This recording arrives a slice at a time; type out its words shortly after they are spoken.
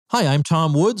Hi, I'm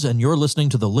Tom Woods, and you're listening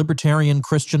to the Libertarian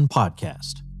Christian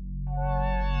Podcast.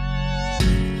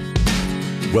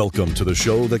 Welcome to the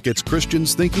show that gets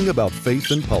Christians thinking about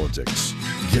faith and politics.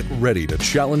 Get ready to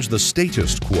challenge the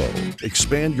status quo,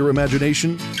 expand your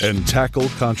imagination, and tackle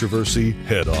controversy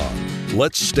head on.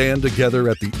 Let's stand together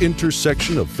at the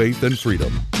intersection of faith and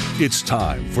freedom. It's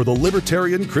time for the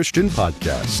Libertarian Christian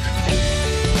Podcast.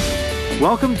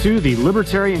 Welcome to the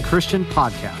Libertarian Christian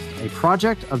Podcast, a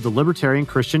project of the Libertarian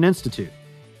Christian Institute.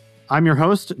 I'm your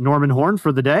host, Norman Horn,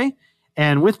 for the day.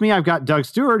 And with me, I've got Doug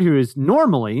Stewart, who is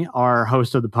normally our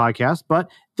host of the podcast. But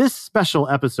this special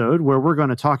episode, where we're going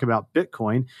to talk about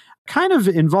Bitcoin, kind of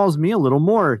involves me a little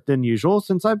more than usual,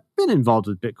 since I've been involved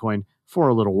with Bitcoin for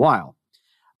a little while.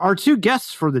 Our two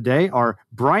guests for the day are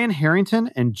Brian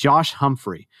Harrington and Josh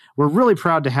Humphrey. We're really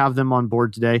proud to have them on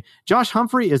board today. Josh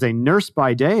Humphrey is a nurse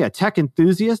by day, a tech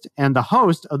enthusiast, and the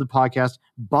host of the podcast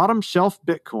Bottom Shelf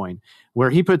Bitcoin,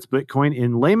 where he puts Bitcoin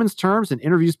in layman's terms and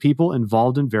interviews people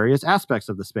involved in various aspects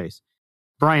of the space.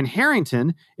 Brian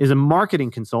Harrington is a marketing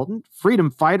consultant,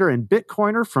 freedom fighter, and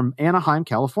Bitcoiner from Anaheim,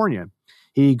 California.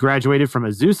 He graduated from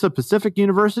Azusa Pacific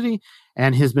University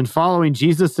and has been following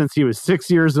Jesus since he was 6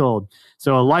 years old.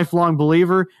 So a lifelong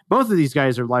believer. Both of these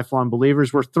guys are lifelong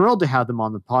believers. We're thrilled to have them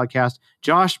on the podcast.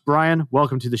 Josh, Brian,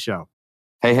 welcome to the show.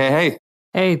 Hey.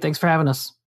 Hey, thanks for having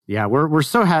us. Yeah, we're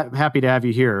so happy to have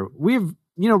you here. We've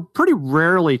pretty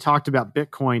rarely talked about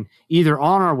Bitcoin either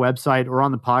on our website or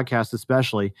on the podcast,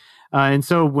 especially. And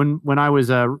so when I was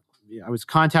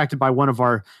contacted by one of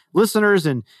our listeners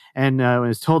and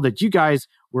was told that you guys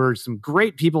were some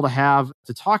great people to have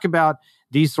to talk about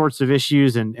these sorts of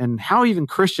issues and how even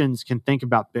Christians can think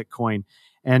about Bitcoin.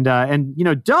 And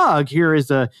Doug here is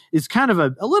kind of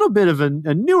a little bit of a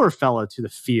newer fellow to the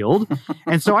field.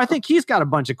 And so I think he's got a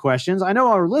bunch of questions. I know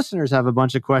our listeners have a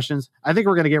bunch of questions. I think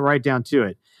we're going to get right down to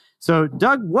it. So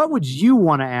Doug, what would you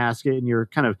want to ask in your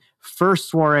kind of first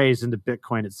soirees into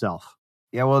Bitcoin itself?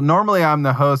 Yeah, well, normally I'm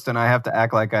the host and I have to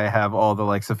act like I have all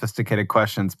the sophisticated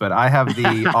questions, but I have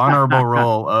the honorable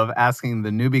role of asking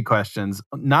the newbie questions,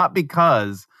 not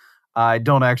because I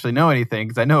don't actually know anything,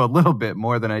 because I know a little bit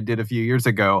more than I did a few years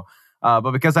ago,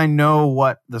 but because I know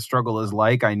what the struggle is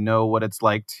like. I know what it's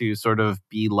like to sort of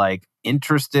be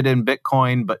interested in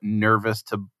Bitcoin, but nervous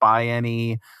to buy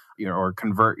any, or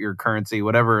convert your currency,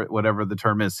 whatever the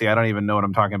term is. See, I don't even know what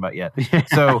I'm talking about yet.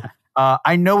 So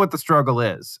I know what the struggle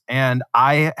is. And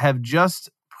I have just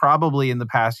probably in the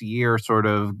past year sort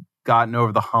of gotten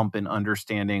over the hump in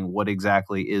understanding what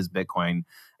exactly is Bitcoin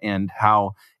and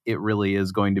how it really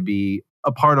is going to be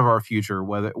a part of our future,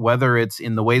 whether it's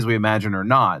in the ways we imagine or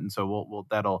not. And so we'll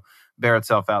that'll bear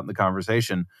itself out in the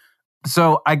conversation.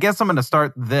 So I guess I'm going to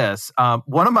start this.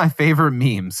 One of my favorite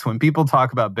memes when people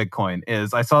talk about Bitcoin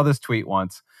is, I saw this tweet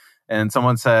once and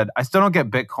someone said, "I still don't get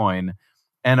Bitcoin."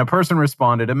 And a person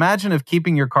responded, "Imagine if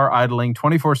keeping your car idling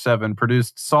 24/7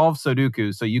 produced solved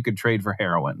Sudoku so you could trade for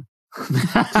heroin."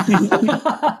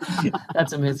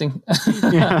 That's amazing.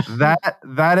 Yeah.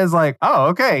 That is oh,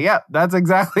 okay, yeah, that's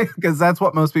exactly, because that's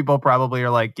what most people probably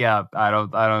are yeah, I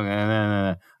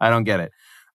don't get it.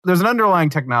 There's an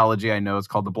underlying technology I know, it's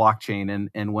called the blockchain,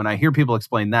 and when I hear people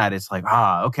explain that, it's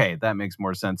okay, that makes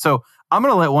more sense. So I'm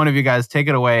going to let one of you guys take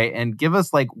it away and give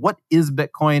us what is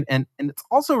Bitcoin, and it's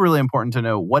also really important to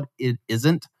know what it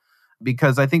isn't,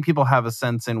 because I think people have a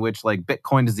sense in which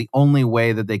Bitcoin is the only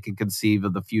way that they can conceive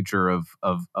of the future of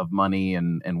money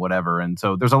and whatever. And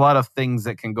so there's a lot of things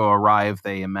that can go awry if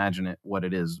they imagine it what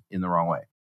it is in the wrong way.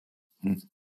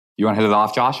 You want to hit it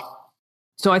off, Josh?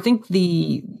 So I think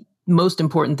the most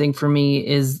important thing for me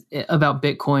is about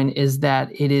Bitcoin is that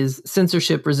it is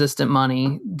censorship resistant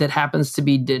money that happens to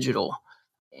be digital.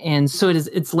 And so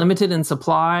it's limited in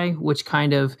supply, which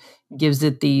kind of gives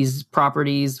it these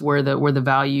properties where the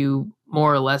value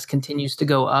more or less continues to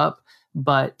go up,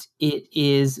 but it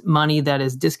is money that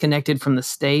is disconnected from the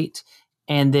state.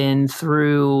 And then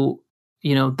through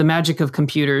the magic of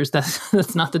computers,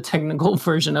 that's not the technical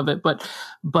version of it, but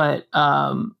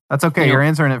that's okay. You're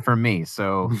answering it for me,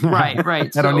 so right.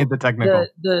 I don't need the technical.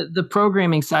 The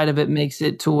programming side of it makes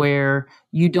it to where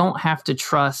you don't have to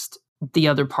trust the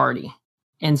other party,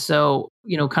 and so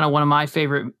kind of one of my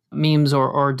favorite memes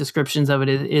or descriptions of it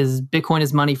is Bitcoin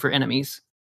is money for enemies.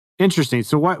 Interesting.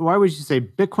 So why would you say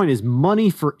Bitcoin is money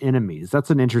for enemies?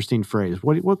 That's an interesting phrase.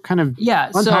 What kind of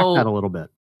unpack that a little bit?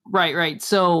 Right.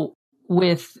 So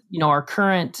with our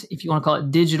current, if you want to call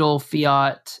it digital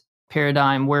fiat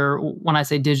paradigm, where when I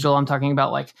say digital, I'm talking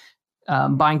about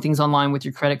buying things online with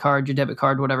your credit card, your debit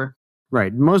card, whatever.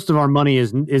 Right. Most of our money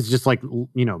is just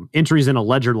entries in a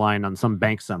ledger line on some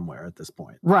bank somewhere at this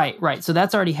point. Right. So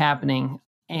that's already happening.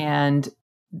 And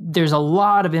there's a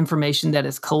lot of information that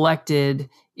is collected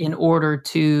in order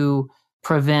to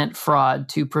prevent fraud,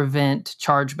 to prevent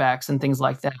chargebacks and things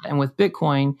like that. And with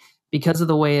Bitcoin, because of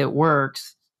the way it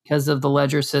works, because of the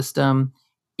ledger system,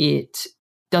 it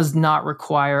does not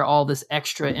require all this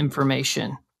extra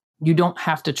information. You don't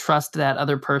have to trust that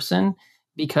other person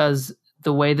because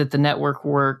the way that the network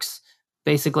works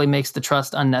basically makes the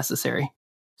trust unnecessary.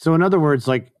 So in other words,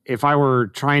 like if I were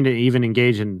trying to even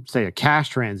engage in, say, a cash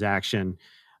transaction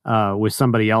with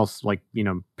somebody else, like,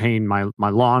 paying my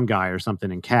lawn guy or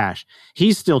something in cash,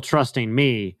 he's still trusting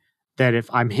me that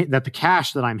that the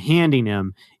cash that I'm handing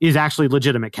him is actually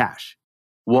legitimate cash.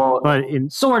 Well, But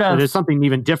sort of. there's something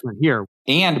even different here.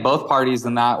 And both parties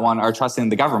in that one are trusting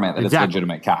the government that Exactly. it's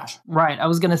legitimate cash. Right. I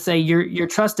was going to say your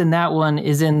trust in that one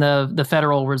is in the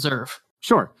Federal Reserve.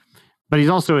 Sure. But he's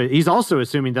also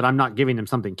assuming that I'm not giving him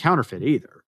something counterfeit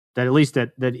either. That at least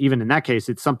that even in that case,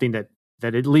 it's something that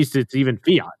at least it's even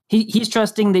fiat. He's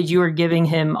trusting that you are giving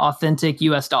him authentic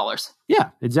US dollars. Yeah,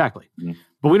 exactly. Mm-hmm.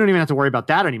 But we don't even have to worry about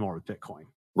that anymore with Bitcoin.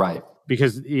 Right.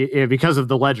 Because of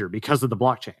the ledger, because of the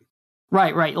blockchain.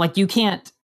 Right. Like you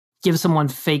can't give someone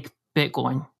fake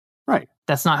Bitcoin. Right.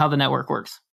 That's not how the network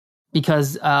works.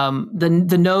 Because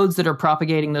the nodes that are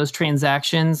propagating those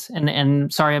transactions,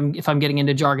 and sorry if I'm getting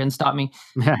into jargon, stop me.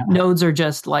 Nodes are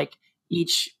just like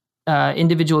each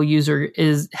individual user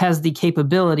has the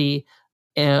capability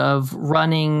of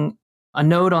running a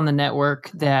node on the network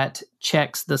that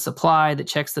checks the supply, that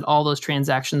checks that all those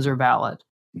transactions are valid.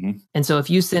 Mm-hmm. And so if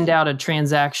you send out a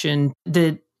transaction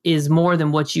that is more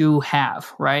than what you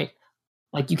have, right?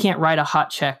 Like you can't write a hot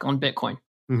check on Bitcoin.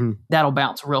 Mm-hmm. That'll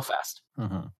bounce real fast.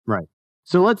 Mm-hmm. Right.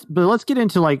 So let's get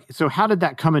into so how did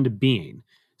that come into being?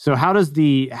 So how does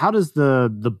the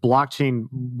blockchain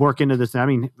work into this? I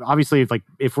mean, obviously,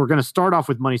 if we're going to start off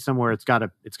with money somewhere, it's got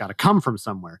to come from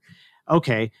somewhere.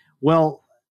 Okay. Well,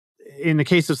 in the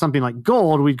case of something like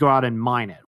gold, we'd go out and mine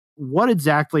it. What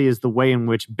exactly is the way in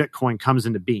which Bitcoin comes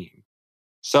into being?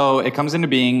 So it comes into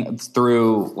being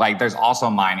through there's also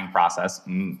a mining process.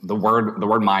 The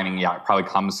word mining, it probably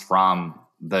comes from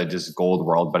the just gold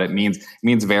world, but it means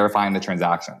verifying the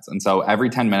transactions. And so every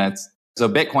 10 minutes, so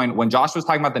Bitcoin, when Josh was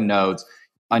talking about the nodes,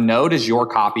 a node is your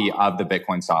copy of the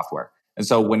Bitcoin software. And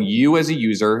so when you as a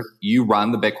user, you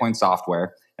run the Bitcoin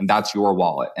software and that's your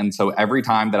wallet. And so every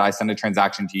time that I send a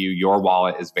transaction to you, your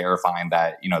wallet is verifying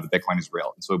that, the Bitcoin is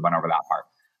real. And so we went over that part.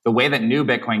 The way that new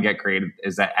Bitcoin get created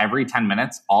is that every 10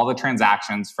 minutes, all the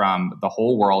transactions from the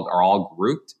whole world are all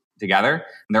grouped together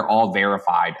and they're all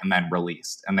verified and then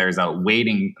released. And there's a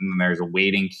waiting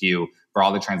queue for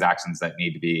all the transactions that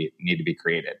need to be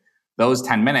created. Those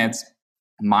 10 minutes,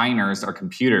 miners or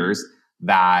computers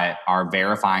that are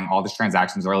verifying all these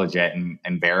transactions are legit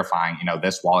and verifying,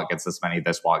 this wallet gets this many,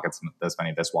 this wallet gets this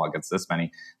many, this wallet gets this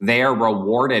many. They are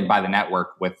rewarded by the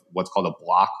network with what's called a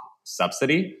block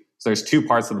subsidy. So there's two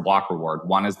parts of the block reward.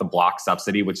 One is the block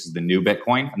subsidy, which is the new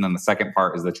Bitcoin. And then the second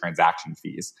part is the transaction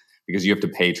fees, because you have to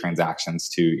pay transactions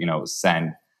to,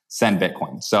 send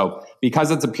Bitcoin. So because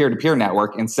it's a peer-to-peer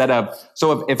network,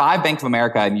 if I have Bank of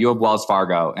America and you have Wells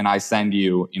Fargo and I send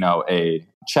you, a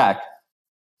check,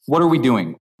 what are we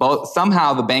doing? Well,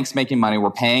 somehow the bank's making money.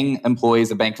 We're paying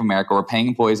employees at Bank of America. We're paying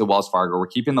employees at Wells Fargo. We're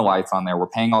keeping the lights on there. We're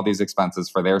paying all these expenses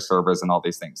for their servers and all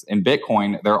these things. In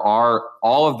Bitcoin,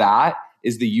 all of that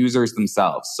is the users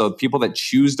themselves. So people that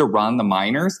choose to run the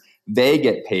miners, they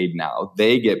get paid now.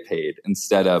 They get paid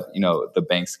instead of, the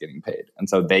banks getting paid. And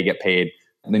so they get paid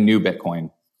the new Bitcoin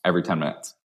every 10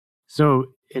 minutes.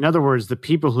 So in other words, the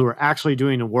people who are actually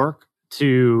doing the work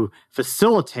to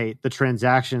facilitate the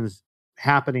transactions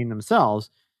happening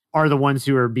themselves are the ones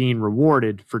who are being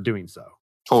rewarded for doing so.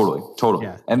 Totally.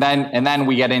 Yeah. And then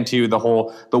we get into the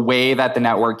way that the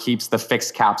network keeps the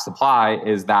fixed cap supply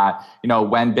is that,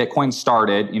 when Bitcoin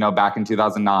started, back in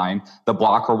 2009, the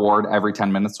block reward every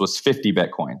 10 minutes was 50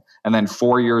 Bitcoin. And then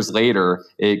 4 years later,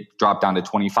 it dropped down to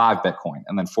 25 Bitcoin.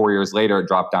 And then 4 years later, it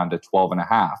dropped down to 12 and a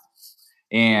half.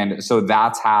 And so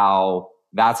that's how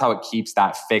it keeps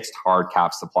that fixed hard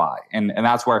cap supply. And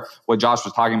that's where what Josh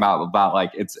was talking about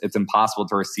it's impossible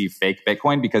to receive fake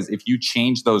Bitcoin, because if you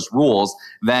change those rules,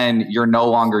 then you're no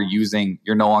longer using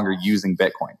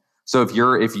Bitcoin. So if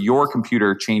your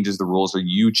computer changes the rules or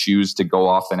you choose to go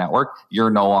off the network, you're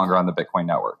no longer on the Bitcoin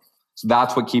network. So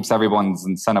that's what keeps everyone's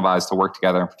incentivized to work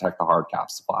together and protect the hard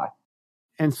cap supply.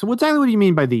 And so what do you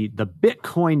mean by the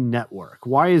Bitcoin network?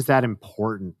 Why is that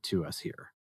important to us here?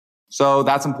 So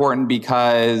that's important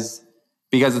because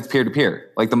it's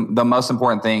peer-to-peer. The most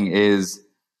important thing is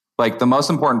the most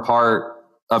important part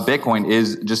of Bitcoin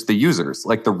is just the users,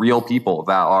 like the real people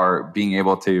that are being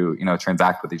able to,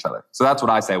 transact with each other. So that's what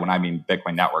I say when I mean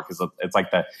Bitcoin network. Is it's like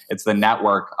it's the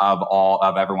network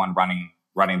of everyone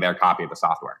running their copy of the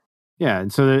software. Yeah,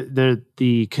 and so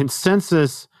the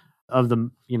consensus of the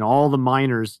all the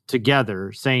miners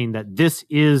together saying that this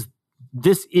is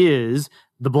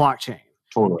the blockchain.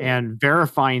 Totally. And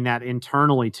verifying that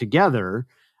internally together,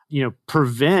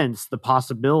 prevents the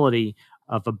possibility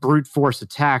of a brute force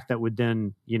attack that would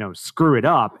then, screw it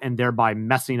up and thereby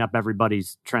messing up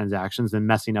everybody's transactions and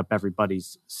messing up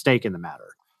everybody's stake in the matter.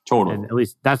 Totally. And at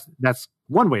least that's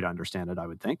one way to understand it, I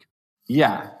would think.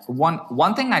 Yeah.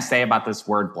 One thing I say about this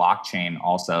word blockchain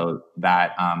also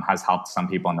that has helped some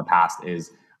people in the past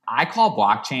is I call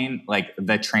blockchain like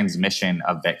the transmission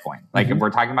of Bitcoin. Like if we're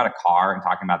talking about a car and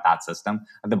talking about that system,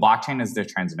 the blockchain is the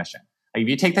transmission. Like if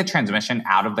you take the transmission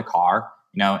out of the car,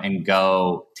 and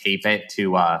go tape it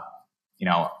to a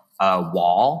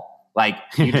wall, like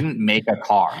you didn't make a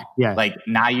car. Yeah. Like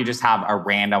now you just have a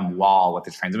random wall with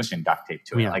the transmission duct tape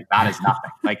to it. Yeah. Like that is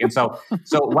nothing. Like, and so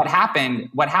what happened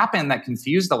that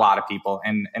confused a lot of people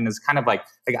and is kind of like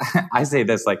I say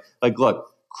this, like, look,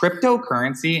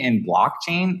 cryptocurrency and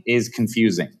blockchain is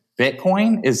confusing.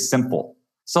 Bitcoin is simple.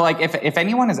 So like if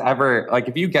anyone is ever, like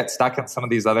if you get stuck in some of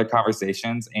these other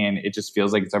conversations and it just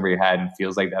feels like it's over your head and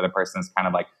feels like the other person is kind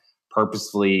of like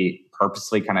purposely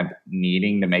kind of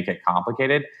needing to make it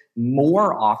complicated,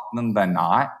 more often than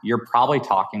not, you're probably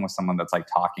talking with someone that's like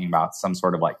talking about some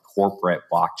sort of like corporate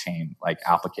blockchain like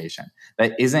application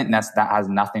that has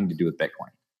nothing to do with Bitcoin.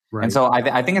 Right. And so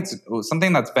I think it's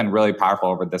something that's been really powerful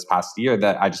over this past year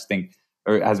that I just think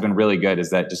has been really good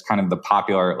is that just kind of the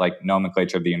popular like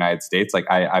nomenclature of the United States. Like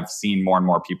I've seen more and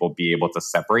more people be able to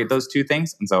separate those two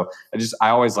things. And so I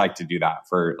always like to do that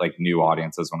for like new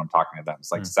audiences when I'm talking to them.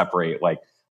 It's like separate like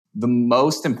the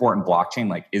most important blockchain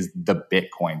like is the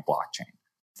Bitcoin blockchain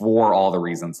for all the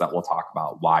reasons that we'll talk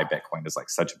about why Bitcoin is like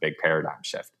such a big paradigm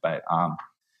shift. But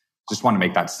just want to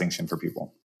make that distinction for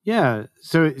people. Yeah.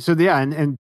 So yeah.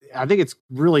 And I think it's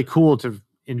really cool to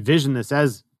envision this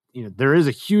as, there is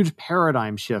a huge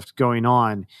paradigm shift going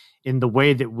on in the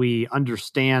way that we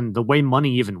understand the way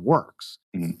money even works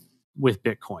with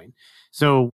Bitcoin.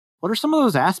 So what are some of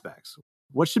those aspects?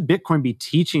 What should Bitcoin be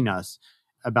teaching us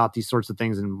about these sorts of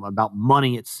things and about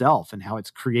money itself and how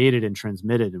it's created and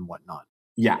transmitted and whatnot?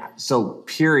 Yeah. So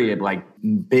period, like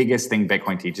biggest thing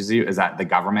Bitcoin teaches you is that the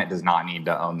government does not need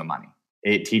to own the money.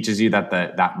 It teaches you that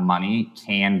that money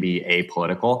can be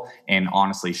apolitical and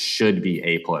honestly should be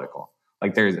apolitical.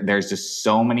 Like there's just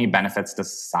so many benefits to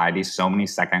society, so many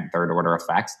second, third order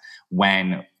effects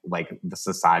when like the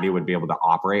society would be able to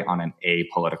operate on an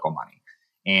apolitical money.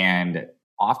 And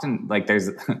often like there's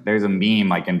a meme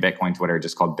like in Bitcoin Twitter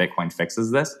just called Bitcoin Fixes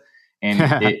This. And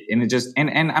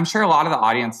and I'm sure a lot of the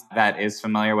audience that is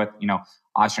familiar with,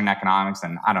 Austrian economics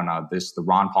and I don't know, the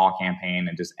Ron Paul campaign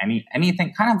and just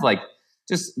anything kind of like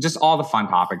just all the fun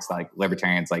topics like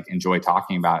libertarians like enjoy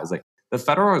talking about is like the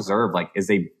Federal Reserve like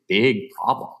is a big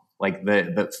problem. Like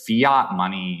the fiat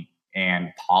money and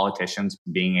politicians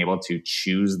being able to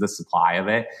choose the supply of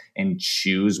it and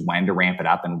choose when to ramp it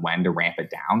up and when to ramp it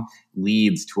down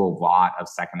leads to a lot of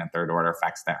second and third order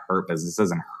effects that hurt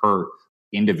businesses and hurt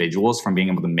individuals from being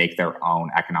able to make their own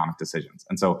economic decisions.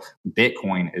 And so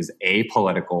Bitcoin is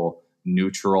apolitical,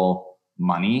 neutral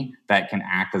money that can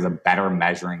act as a better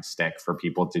measuring stick for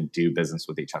people to do business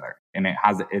with each other. And it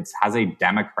has a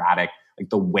democratic, like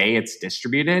the way it's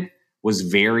distributed was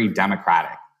very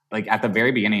democratic. Like at the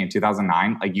very beginning in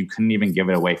 2009, like you couldn't even give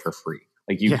it away for free.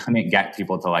 Like you couldn't get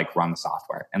people to like run the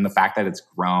software. And the fact that it's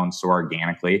grown so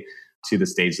organically to the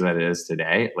stage that it is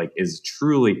today, like is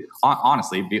truly,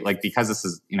 honestly, because this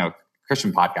is,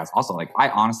 Christian podcast also, like I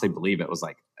honestly believe it was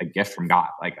like a gift from God.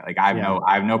 Like I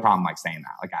have no problem like saying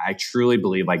that. Like I truly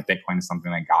believe like Bitcoin is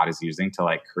something that God is using to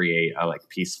like create a like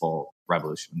peaceful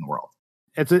revolution in the world.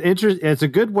 It's a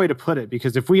good way to put it,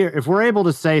 because if we're able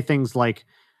to say things like,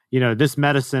 this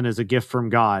medicine is a gift from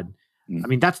God, I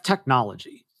mean, that's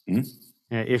technology.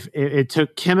 If it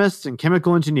took chemists and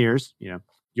chemical engineers,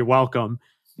 you're welcome.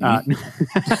 It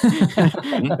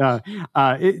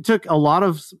took a lot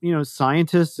of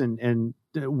scientists and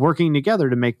working together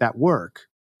to make that work,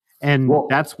 and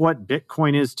that's what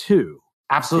Bitcoin is too.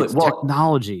 Absolutely, it's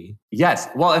technology. Yes.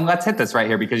 Well, and let's hit this right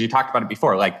here because you talked about it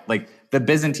before, like the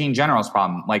Byzantine generals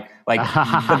problem, like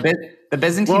the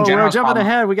Byzantine generals. We're jumping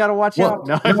ahead. We got to watch out.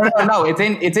 No.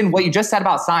 It's in what you just said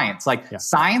about science. Like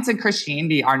science and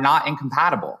Christianity are not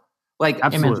incompatible. Like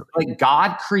absolutely, like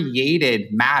God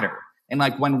created matter. And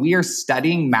like when we are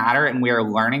studying matter and we are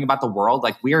learning about the world,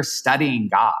 like we are studying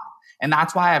God. And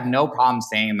that's why I have no problem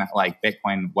saying that like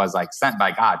Bitcoin was like sent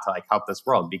by God to like help this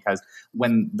world, because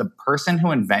when the person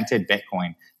who invented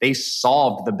Bitcoin, they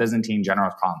solved the Byzantine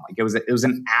generals problem. Like it was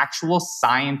an actual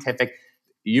scientific,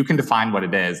 you can define what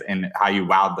it is and how you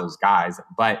wowed those guys,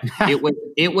 but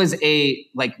it was a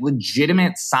like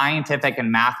legitimate scientific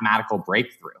and mathematical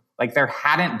breakthrough. Like there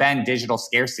hadn't been digital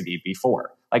scarcity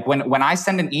before. Like when I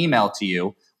send an email to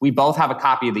you, we both have a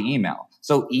copy of the email.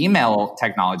 So email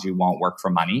technology won't work for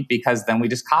money because then we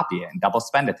just copy it and double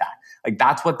spend attack. Like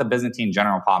that's what the Byzantine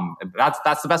general problem,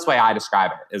 that's the best way I describe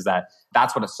it, is that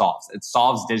that's what it solves. It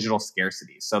solves digital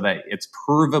scarcity so that it's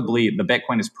provably, the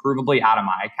Bitcoin is provably out of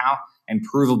my account and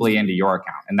provably into your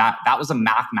account. And that was a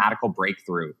mathematical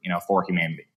breakthrough, for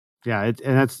humanity. Yeah,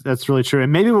 and that's really true.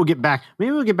 And maybe we'll get back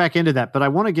into that, but I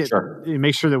want to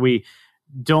make sure that we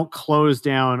don't close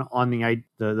down on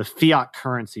the fiat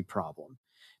currency problem,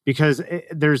 because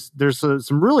there's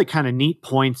some really kind of neat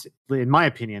points, in my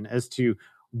opinion, as to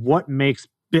what makes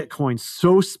Bitcoin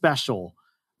so special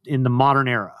in the modern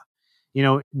era.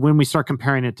 When we start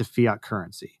comparing it to fiat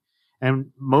currency,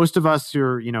 and most of us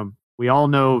we all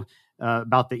know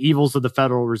about the evils of the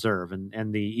Federal Reserve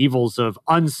and the evils of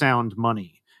unsound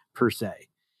money per se.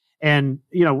 And,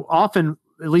 often,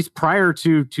 at least prior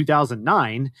to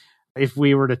 2009, if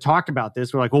we were to talk about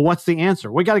this, we're like, well, what's the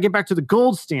answer? We got to get back to the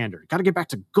gold standard. Got to get back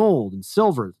to gold and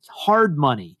silver, hard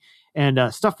money, and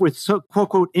stuff with quote,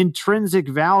 quote, intrinsic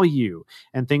value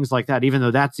and things like that, even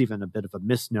though that's even a bit of a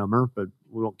misnomer, but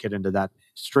we won't get into that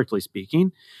strictly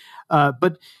speaking.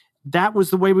 But that was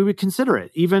the way we would consider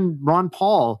it. Even Ron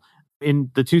Paul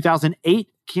in the 2008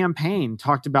 campaign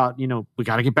talked about, we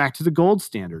got to get back to the gold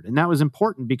standard. And that was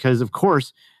important because, of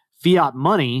course, fiat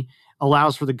money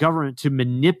allows for the government to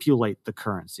manipulate the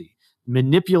currency.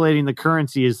 Manipulating the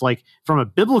currency is like, from a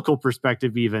biblical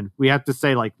perspective even, we have to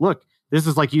say like, look, this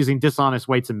is like using dishonest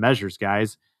weights and measures,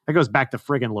 guys. That goes back to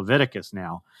friggin' Leviticus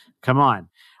now. Come on.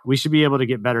 We should be able to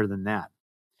get better than that.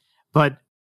 But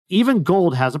even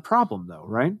gold has a problem though,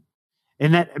 right?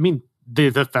 And that,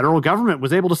 the federal government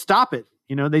was able to stop it.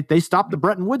 They stopped the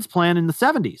Bretton Woods plan in the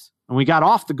 70s, and we got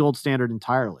off the gold standard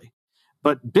entirely.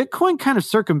 But Bitcoin kind of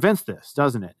circumvents this,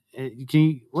 doesn't it?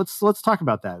 Let's talk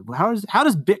about that. How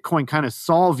does Bitcoin kind of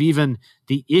solve even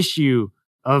the issue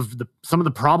of some of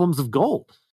the problems of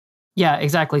gold? Yeah,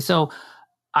 exactly. So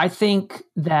I think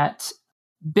that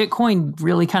Bitcoin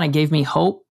really kind of gave me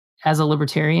hope as a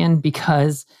libertarian,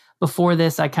 because before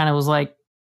this, I kind of was like,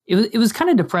 it was kind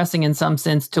of depressing in some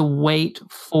sense to wait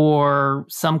for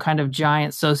some kind of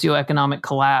giant socioeconomic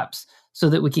collapse so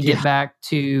that we could get back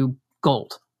to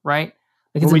gold, right?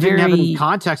 Like we didn't have any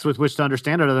context with which to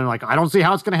understand it, other than like, I don't see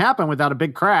how it's going to happen without a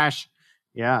big crash.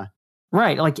 Yeah.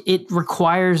 Right. Like it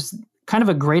requires kind of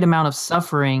a great amount of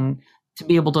suffering to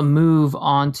be able to move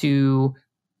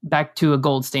back to a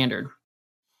gold standard.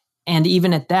 And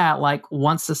even at that, like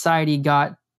once society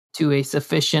got to a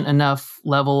sufficient enough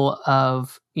level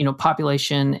of,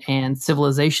 population and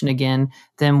civilization again,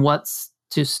 then what's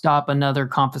to stop another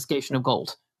confiscation of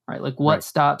gold, right? Like what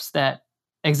stops that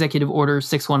Executive Order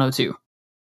 6102?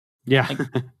 Yeah.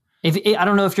 Like, I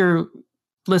don't know if your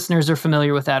listeners are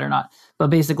familiar with that or not, but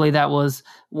basically that was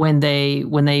when they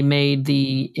made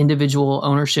the individual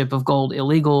ownership of gold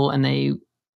illegal, and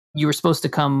you were supposed to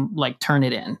come like turn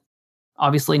it in.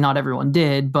 Obviously not everyone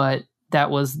did, but that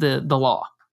was the law.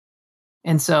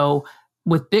 And so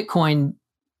with Bitcoin,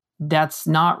 that's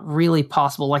not really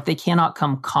possible. Like they cannot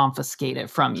come confiscate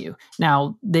it from you.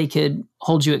 Now they could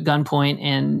hold you at gunpoint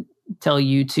and tell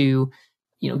you to,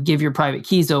 give your private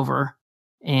keys over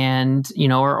and,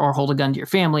 or hold a gun to your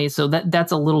family. So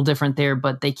that's a little different there,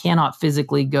 but they cannot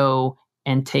physically go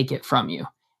and take it from you.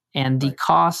 And the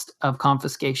cost of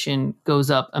confiscation goes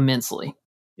up immensely.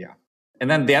 Yeah. And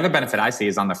then the other benefit I see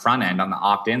is on the front end, on the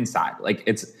opt-in side. Like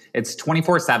it's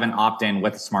 24/7 opt-in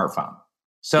with a smartphone.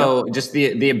 So just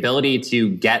the ability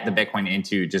to get the Bitcoin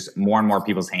into just more and more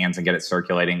people's hands and get it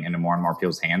circulating into more and more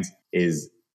people's hands is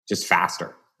just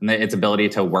faster. And its ability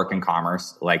to work in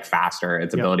commerce, like faster,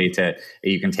 its ability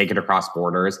you can take it across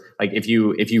borders. Like if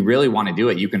you really want to do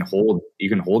it, you can hold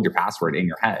your password in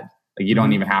your head. Like you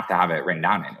don't even have to have it written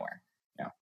down anywhere. Yeah.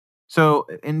 So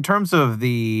in terms of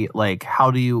the, like, how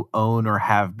do you own or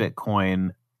have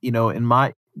Bitcoin,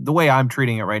 the way I'm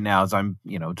treating it right now is I'm,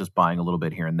 just buying a little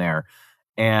bit here and there.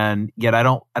 And yet I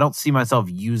don't see myself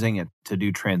using it to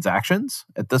do transactions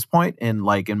at this point. And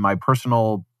like in my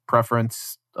personal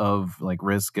preference of like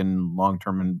risk and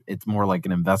long-term, and it's more like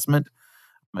an investment.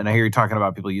 And I hear you talking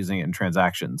about people using it in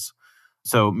transactions.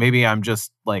 So maybe I'm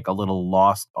just like a little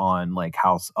lost on like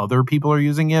how other people are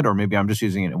using it, or maybe I'm just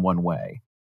using it in one way.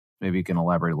 Maybe you can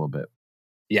elaborate a little bit.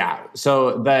 Yeah.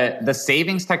 So the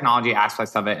savings technology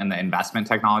aspects of it and the investment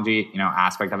technology,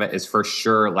 aspect of it is for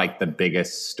sure like the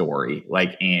biggest story,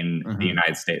 like in the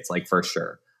United States, like for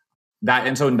sure.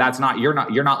 So that's not, you're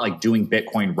not like doing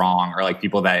Bitcoin wrong, or like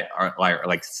people that are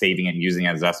like saving and using it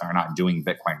as investment are not doing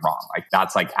Bitcoin wrong. Like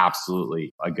that's like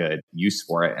absolutely a good use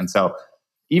for it. And so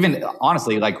even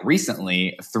honestly, like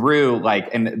recently through like,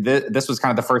 and this was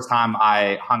kind of the first time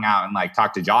I hung out and like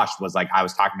talked to Josh, was like, I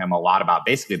was talking to him a lot about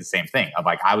basically the same thing of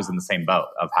like, I was in the same boat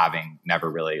of having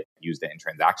never really used it in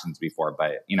transactions before,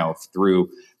 but through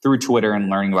Twitter and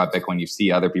learning about Bitcoin, you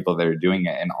see other people that are doing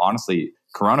it. And honestly,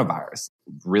 coronavirus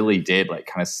really did like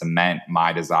kind of cement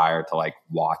my desire to like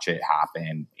watch it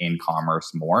happen in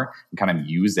commerce more and kind of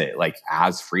use it like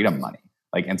as freedom money.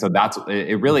 Like, and so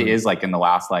it really is like in the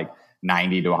last like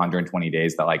 90 to 120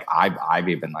 days that like I've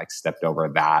even like stepped over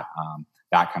that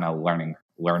kind of learning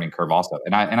curve also.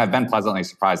 And I've been pleasantly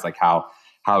surprised like how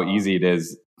easy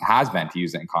has been to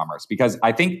use it in commerce, because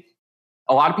I think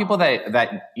a lot of people that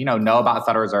know about the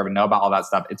Federal Reserve and know about all that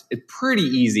stuff, it's pretty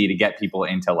easy to get people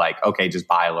into like, okay, just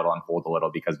buy a little and hold a little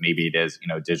because maybe it is,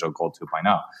 digital gold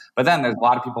 2.0. But then there's a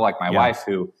lot of people like my wife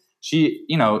who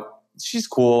she's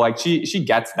cool. Like she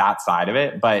gets that side of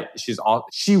it, but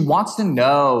she wants to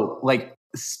know, like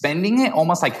spending it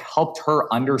almost like helped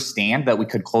her understand that we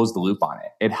could close the loop on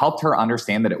it. It helped her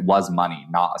understand that it was money,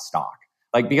 not a stock.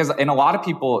 Like, because in a lot of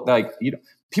people, like,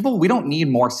 we don't need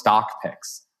more stock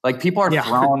picks. Like people are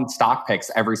throwing stock picks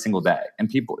every single day, and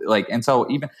people like, and so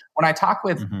even when I talk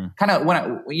with kind of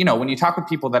when you talk with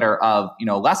people that are of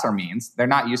lesser means, they're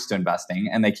not used to investing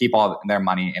and they keep all their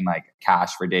money in like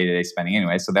cash for day-to-day spending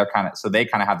anyway. So they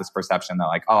kind of have this perception that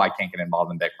like, oh, I can't get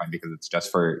involved in Bitcoin because it's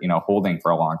just for holding for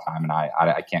a long time, and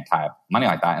I can't tie up money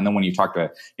like that. And then when you talk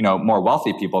to more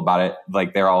wealthy people about it,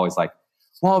 like they're always like,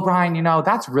 well, Brian,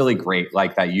 that's really great,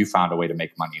 like that you found a way to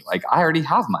make money. Like I already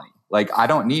have money. Like I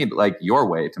don't need like your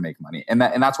way to make money. And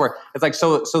that's where it's like,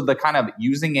 so the kind of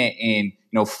using it in,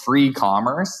 free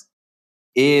commerce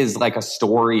is like a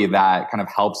story that kind of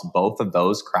helps both of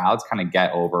those crowds kind of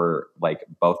get over like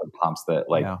both of the pumps that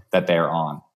that they're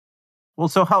on. Well,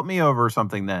 so help me over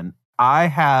something then. I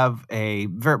have a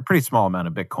pretty small amount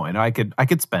of Bitcoin. I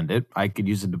could spend it. I could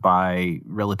use it to buy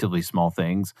relatively small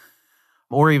things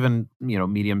or even,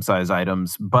 medium-sized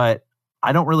items, but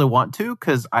I don't really want to,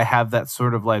 because I have that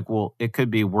sort of like, well, it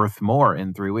could be worth more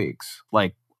in 3 weeks,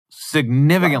 like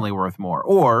significantly worth more.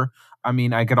 Or, I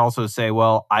mean, I could also say,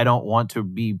 well, I don't want to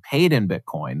be paid in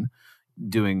Bitcoin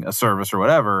doing a service or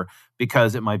whatever,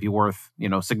 because it might be worth,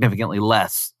 significantly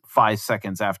less 5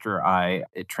 seconds after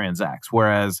it transacts.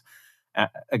 Whereas,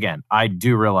 again, I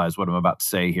do realize what I'm about to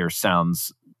say here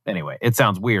sounds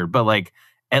weird, but like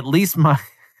at least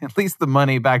the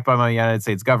money backed by my United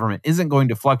States government isn't going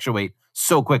to fluctuate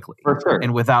so quickly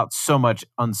and without so much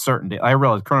uncertainty. I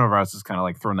realize coronavirus is kind of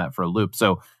like throwing that for a loop.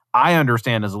 So I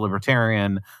understand as a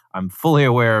libertarian, I'm fully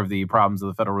aware of the problems of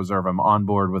the Federal Reserve. I'm on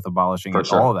board with abolishing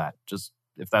it, all of that, just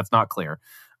if that's not clear.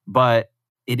 But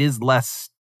it is less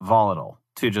volatile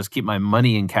to just keep my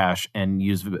money in cash and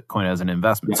use Bitcoin as an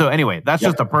investment. So anyway, that's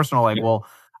just a personal well,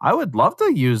 I would love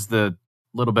to use the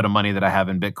little bit of money that I have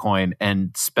in Bitcoin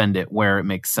and spend it where it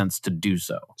makes sense to do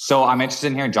so. So I'm interested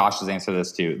in hearing Josh's answer to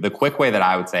this too. The quick way that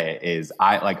I would say it is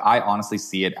I honestly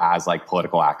see it as like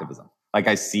political activism. Like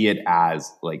I see it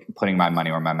as like putting my money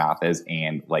where my mouth is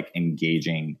and like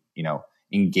engaging the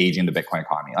Bitcoin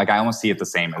economy. Like I almost see it the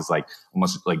same as like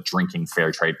almost like drinking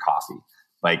fair trade coffee.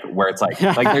 Like where it's like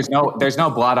there's no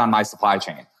blood on my supply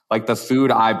chain. Like the food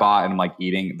I bought and I'm like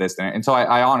eating this and so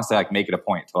I honestly like make it a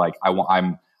point to like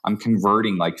I'm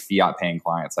converting like fiat paying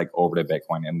clients like over to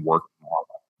Bitcoin and working on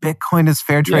that. Bitcoin is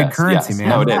fair trade currency, man.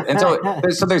 No, it is.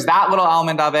 And so there's that little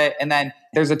element of it. And then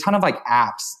there's a ton of like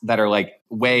apps that are like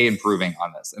way improving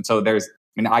on this. And so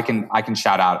I can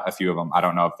shout out a few of them. I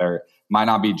don't know if they're might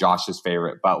not be Josh's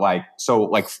favorite, but like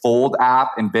Fold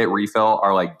app and BitRefill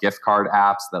are like gift card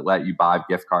apps that let you buy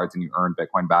gift cards and you earn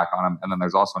Bitcoin back on them. And then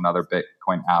there's also another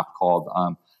Bitcoin app called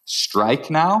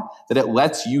Strike now that it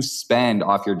lets you spend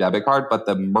off your debit card, but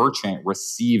the merchant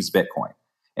receives Bitcoin.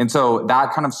 And so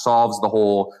that kind of solves the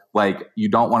whole, like, you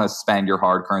don't want to spend your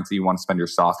hard currency, you want to spend your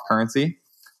soft currency,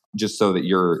 just so that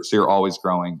you're always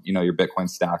growing, your Bitcoin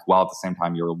stack while at the same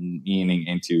time you're leaning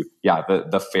into,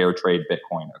 the fair trade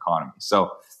Bitcoin economy.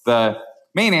 So the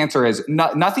main answer is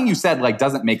nothing you said like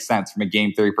doesn't make sense from a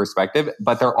game theory perspective,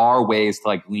 but there are ways to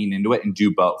like lean into it and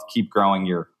do both. Keep growing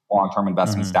your long-term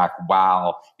investment stack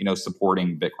while,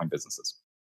 supporting Bitcoin businesses.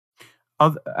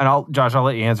 Josh, I'll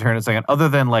let you answer here in a second. Other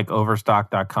than like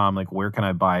overstock.com, like where can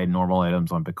I buy normal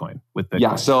items on Bitcoin with Bitcoin?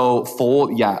 Yeah. So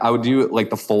I would do like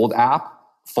the Fold app.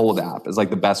 Fold app is like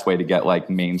the best way to get like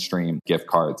mainstream gift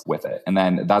cards with it. And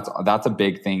then that's a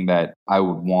big thing that I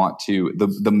would want to,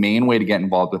 the main way to get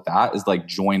involved with that is like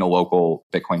join a local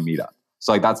Bitcoin meetup.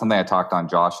 So like that's something I talked on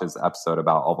Josh's episode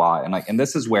about a lot. And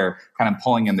this is where kind of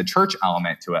pulling in the church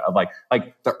element to it of like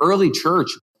the early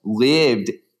church lived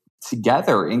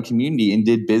together in community and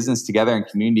did business together in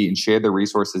community and shared their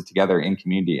resources together in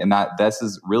community. And that this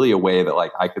is really a way that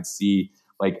like I could see,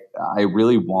 like, I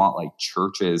really want like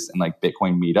churches and like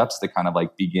Bitcoin meetups to kind of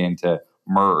like begin to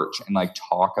merge and like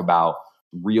talk about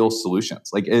real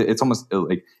solutions. Like it's almost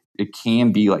like it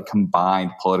can be like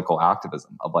combined political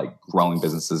activism of like growing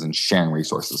businesses and sharing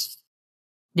resources.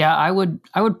 Yeah, I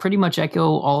would pretty much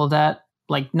echo all of that,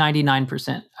 like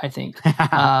 99%, I think.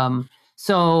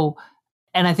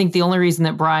 And I think the only reason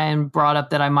that Brian brought up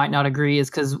that I might not agree is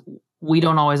because we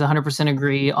don't always 100%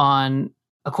 agree on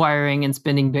acquiring and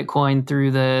spending Bitcoin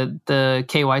through the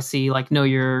KYC, like know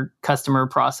your customer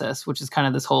process, which is kind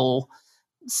of this whole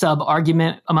sub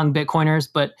argument among Bitcoiners.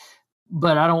 But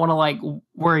I don't want to like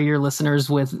worry your listeners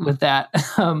with that.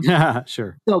 Yeah,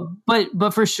 sure. So,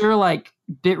 but for sure, like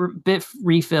Bit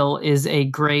Refill is a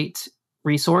great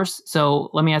resource.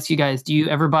 So let me ask you guys, do you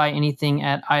ever buy anything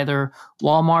at either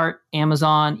Walmart,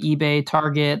 Amazon, eBay,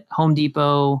 Target, Home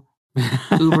Depot,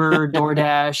 Uber,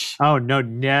 DoorDash? Oh, no,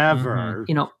 never.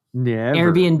 Never. Never.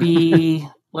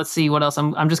 Airbnb. Let's see what else.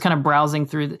 I'm just kind of browsing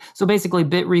through. So basically,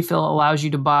 Bit Refill allows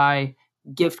you to buy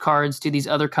gift cards to these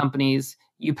other companies.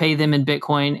 You pay them in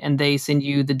Bitcoin and they send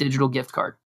you the digital gift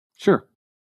card. Sure.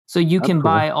 So you That's can cool.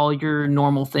 buy all your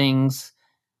normal things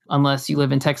unless you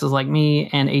live in Texas like me,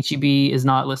 and HEB is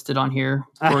not listed on here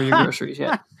for your groceries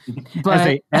yet.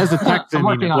 But as a Texan,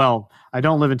 well, I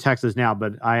don't live in Texas now,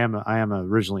 but I am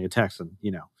originally a Texan,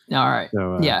 All right.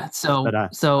 So, yeah. So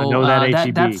I know that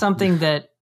HEB. That's something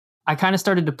that I kind of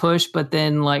started to push, but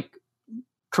then like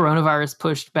coronavirus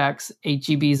pushed back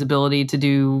HEB's ability to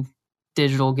do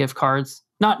digital gift cards.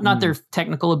 Not their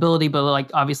technical ability, but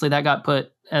like obviously that got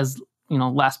put as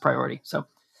last priority. So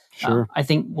sure. I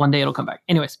think one day it'll come back.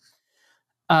 Anyways,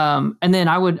 and then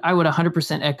I would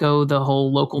 100% echo the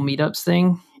whole local meetups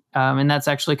thing, and that's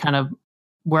actually kind of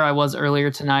where I was earlier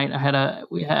tonight. I had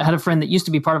a friend that used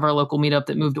to be part of our local meetup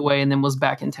that moved away and then was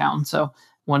back in town, so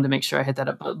wanted to make sure I hit that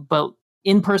up. But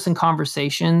in-person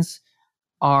conversations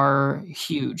are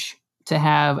huge. To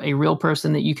have a real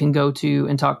person that you can go to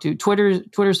and talk to.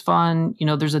 Twitter's fun.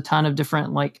 There's a ton of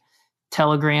different like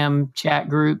Telegram chat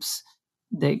groups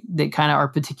that kind of are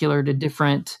particular to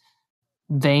different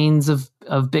veins of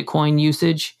Bitcoin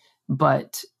usage,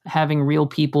 but having real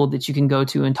people that you can go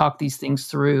to and talk these things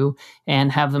through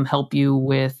and have them help you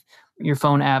with your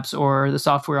phone apps or the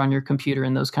software on your computer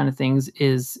and those kind of things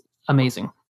is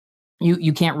amazing.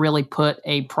 You can't really put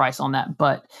a price on that,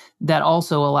 but that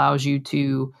also allows you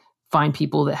to find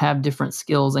people that have different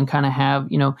skills and kind of have,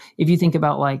 if you think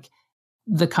about like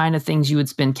the kind of things you would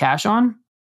spend cash on,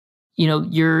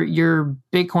 your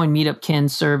Bitcoin meetup can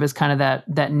serve as kind of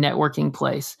that networking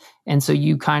place. And so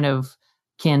you kind of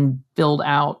can build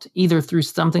out either through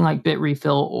something like Bit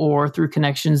Refill or through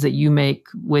connections that you make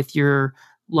with your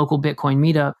local Bitcoin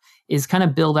meetup is kind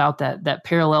of build out that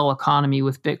parallel economy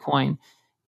with Bitcoin.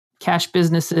 Cash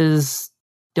businesses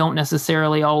don't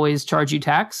necessarily always charge you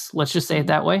tax. Let's just say it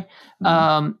that way.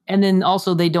 And then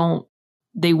also they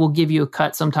will give you a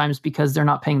cut sometimes because they're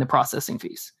not paying the processing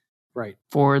fees. Right.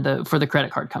 For the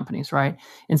credit card companies, right?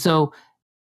 And so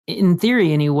in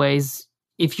theory anyways,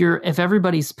 if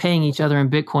everybody's paying each other in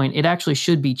Bitcoin, it actually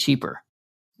should be cheaper.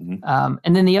 Mm-hmm.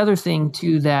 And then the other thing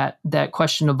to that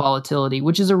question of volatility,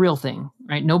 which is a real thing,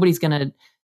 right? Nobody's gonna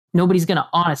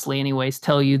honestly anyways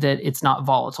tell you that it's not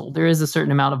volatile. There is a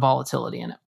certain amount of volatility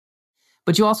in it.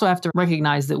 But you also have to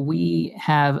recognize that we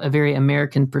have a very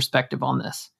American perspective on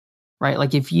this, right?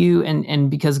 Like if you, and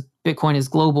because Bitcoin is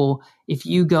global, if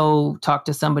you go talk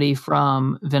to somebody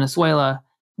from Venezuela,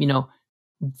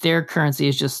 their currency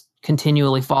is just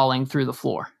continually falling through the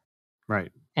floor.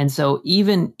 Right. And so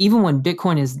even when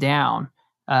Bitcoin is down,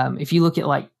 if you look at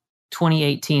like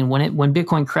 2018, when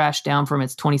Bitcoin crashed down from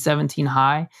its 2017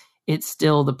 high, it's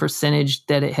still the percentage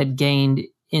that it had gained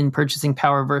in purchasing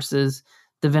power versus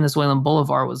the Venezuelan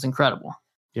bolivar was incredible.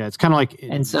 Yeah, it's kind of like,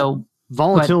 and so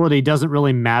volatility doesn't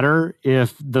really matter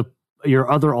if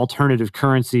your other alternative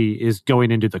currency is going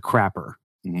into the crapper.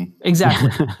 Mm-hmm.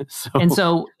 Exactly.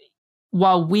 So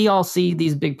while we all see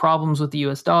these big problems with the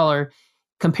US dollar,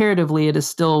 comparatively, it is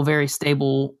still very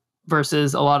stable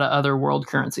versus a lot of other world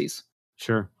currencies.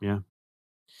 Sure. Yeah.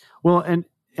 Well, and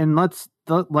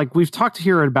like we've talked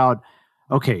here about,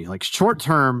 okay, like short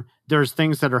term, there's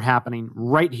things that are happening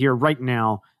right here, right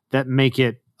now that make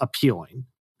it appealing.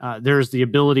 there's the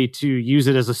ability to use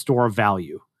it as a store of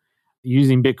value.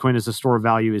 Using Bitcoin as a store of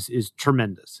value is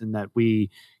tremendous, in that we're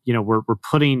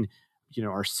putting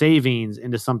our savings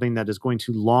into something that is going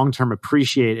to long-term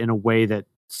appreciate in a way that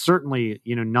certainly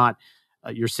not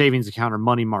your savings account or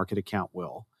money market account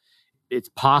will. It's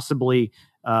possibly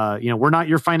we're not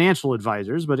your financial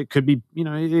advisors, but it could be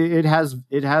it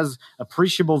has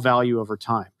appreciable value over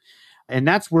time. And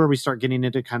that's where we start getting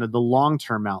into kind of the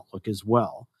long-term outlook as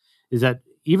well, is that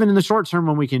even in the short term,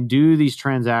 when we can do these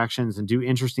transactions and do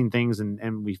interesting things,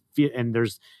 and we feel, and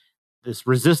there's this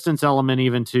resistance element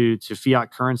even to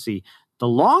fiat currency, the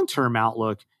long-term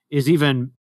outlook is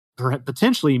even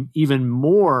potentially even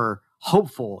more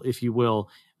hopeful, if you will,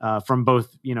 from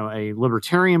both a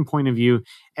libertarian point of view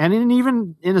and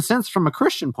even in a sense from a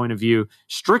Christian point of view,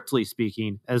 strictly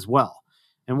speaking as well.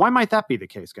 And why might that be the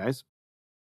case, guys?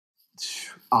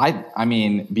 I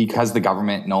mean, because the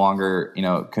government no longer,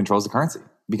 controls the currency,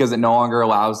 because it no longer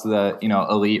allows the,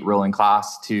 elite ruling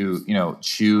class to,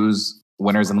 choose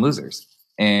winners and losers.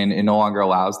 And it no longer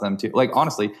allows them to,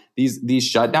 honestly, these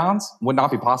shutdowns would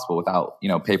not be possible without,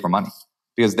 paper money,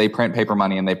 because they print paper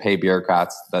money and they pay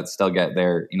bureaucrats that still get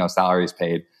their, salaries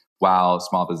paid, while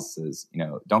small businesses,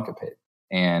 don't get paid.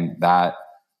 And that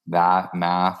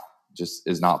math just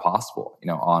is not possible,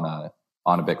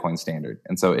 on a Bitcoin standard.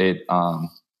 And so it,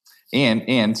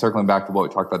 and circling back to what we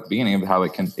talked about at the beginning of how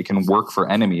it can work for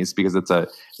enemies, because it's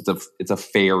a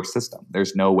fair system.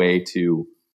 There's no way to,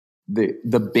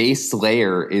 the base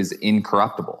layer is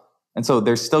incorruptible. And so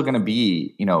there's still going to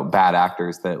be, bad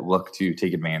actors that look to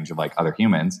take advantage of other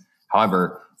humans.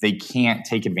 However, they can't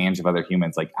take advantage of other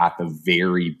humans at the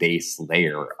very base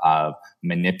layer of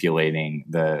manipulating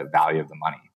the value of the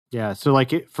money. Yeah. So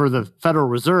for the Federal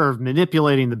Reserve,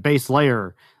 manipulating the base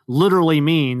layer literally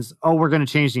means, we're going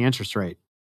to change the interest rate.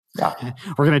 Yeah.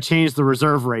 We're going to change the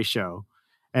reserve ratio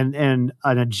and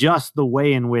adjust the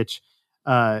way in which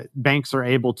banks are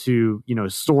able to,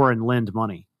 store and lend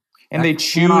money. And that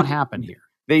cannot happen here.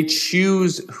 They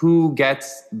choose who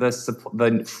gets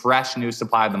the fresh new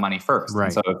supply of the money first. Right.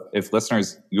 And so if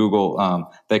listeners Google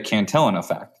the Cantillon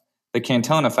effect, the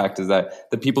Cantillon effect is that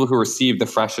the people who receive the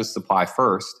freshest supply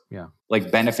first,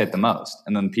 benefit the most,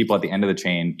 and then people at the end of the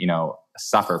chain,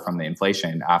 suffer from the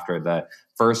inflation after the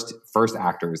first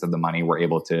actors of the money were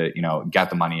able to, get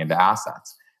the money into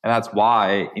assets. And that's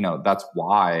why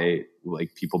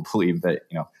people believe that,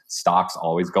 stocks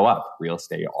always go up, real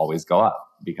estate always go up,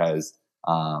 because,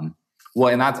 and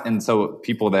so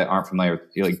people that aren't familiar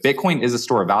with, Bitcoin is a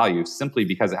store of value simply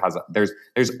because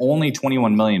there's only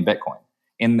 21 million Bitcoin.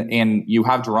 And you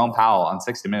have Jerome Powell on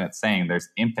 60 Minutes saying there's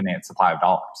infinite supply of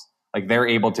dollars. They're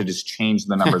able to just change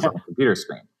the numbers on the computer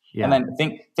screen. Yeah. And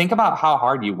then think about how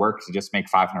hard you work to just make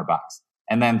 $500.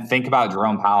 And then think about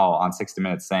Jerome Powell on 60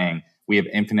 Minutes saying we have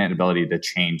infinite ability to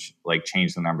change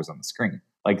the numbers on the screen.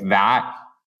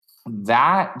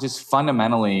 That just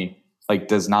fundamentally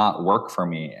does not work for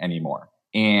me anymore.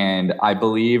 And I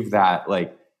believe that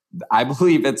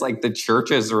it's the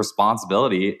church's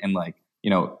responsibility and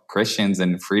Christians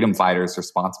and freedom fighters'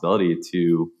 responsibility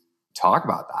to talk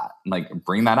about that and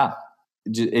bring that up.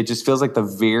 It just feels like the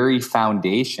very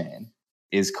foundation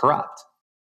is corrupt.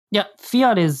 Yeah,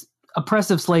 fiat is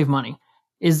oppressive slave money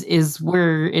is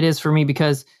where it is for me,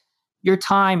 because your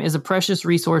time is a precious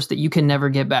resource that you can never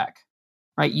get back,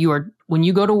 right? When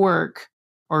you go to work,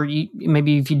 or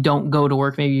maybe if you don't go to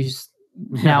work,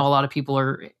 now a lot of people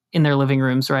are in their living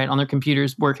rooms, right, on their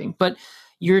computers working, but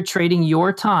you're trading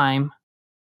your time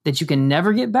that you can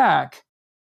never get back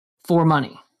for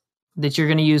money that you're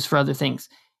going to use for other things.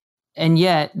 And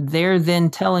yet they're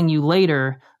then telling you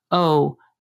later,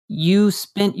 you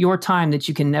spent your time that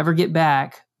you can never get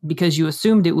back because you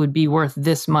assumed it would be worth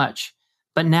this much.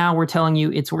 But now we're telling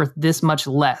you it's worth this much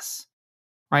less,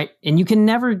 right? And you can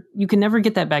never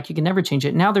get that back. You can never change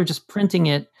it. Now they're just printing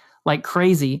it like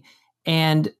crazy.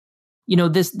 And,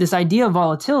 this idea of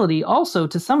volatility also,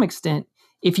 to some extent,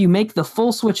 if you make the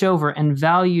full switch over and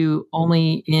value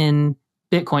only in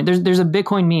Bitcoin, there's a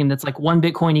Bitcoin meme that's one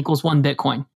Bitcoin equals one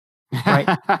Bitcoin,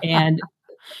 right?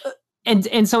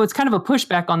 and so it's kind of a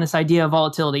pushback on this idea of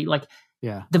volatility.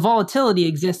 The volatility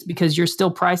exists because you're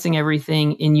still pricing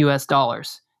everything in US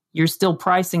dollars. You're still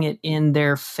pricing it in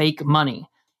their fake money.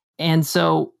 And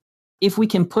so if we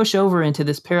can push over into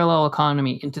this parallel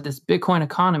economy, into this Bitcoin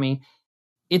economy,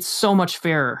 it's so much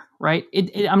fairer, right?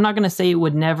 I'm not going to say it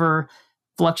would never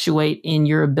fluctuate in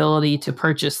your ability to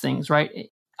purchase things, right?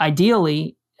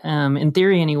 Ideally, in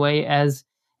theory anyway, as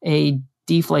a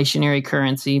deflationary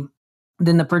currency,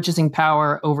 then the purchasing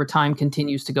power over time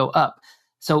continues to go up.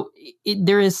 So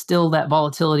there is still that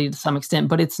volatility to some extent,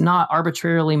 but it's not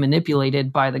arbitrarily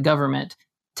manipulated by the government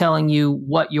telling you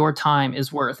what your time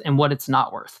is worth and what it's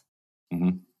not worth.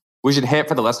 Mm-hmm. We should hit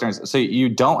for the listeners. So you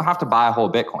don't have to buy a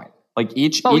whole Bitcoin. Like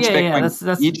each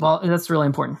Bitcoin. That's really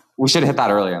important. We should have hit that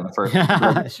earlier in the first.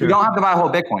 Sure. You don't have to buy a whole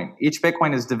Bitcoin. Each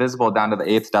Bitcoin is divisible down to the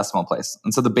 8th decimal place.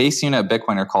 And so the base unit of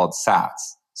Bitcoin are called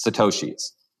sats,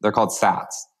 Satoshis. They're called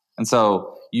sats. And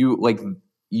so you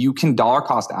can dollar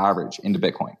cost average into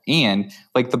Bitcoin. And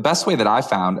like the best way that I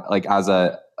found, like as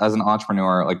an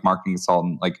entrepreneur, like marketing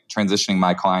consultant, like transitioning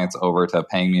my clients over to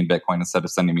paying me in Bitcoin instead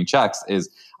of sending me checks, is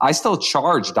I still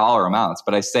charge dollar amounts,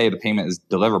 but I say the payment is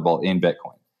deliverable in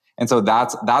Bitcoin. And so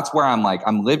that's where I'm like,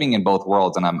 I'm living in both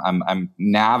worlds, and I'm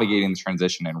navigating the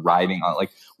transition and riding on.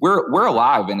 Like we're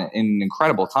alive in an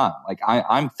incredible time. Like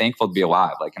I'm thankful to be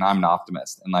alive. Like, and I'm an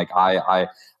optimist, and like I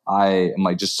am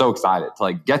like just so excited to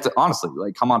like get to honestly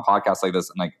like come on podcasts like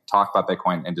this and like talk about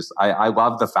Bitcoin. And just I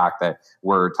love the fact that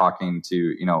we're talking to,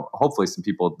 you know, hopefully some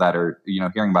people that are, you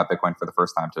know, hearing about Bitcoin for the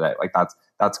first time today. Like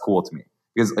that's cool to me,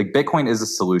 because like Bitcoin is a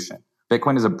solution.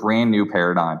 Bitcoin is a brand new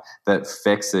paradigm that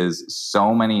fixes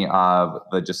so many of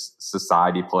the just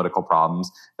society political problems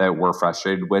that we're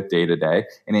frustrated with day to day.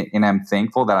 And I'm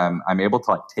thankful that I'm able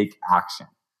to like take action.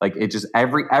 Like it just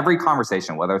every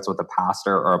conversation, whether it's with a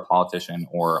pastor or a politician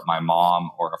or my mom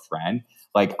or a friend,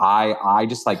 like I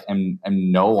just like am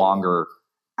no longer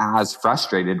as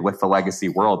frustrated with the legacy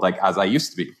world like as I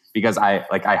used to be, because I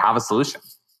have a solution.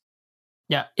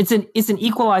 Yeah, it's an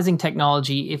equalizing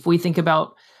technology. If we think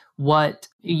about what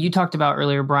you talked about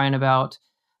earlier, Brian, about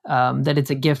that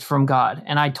it's a gift from God.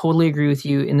 And I totally agree with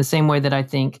you in the same way that I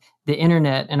think the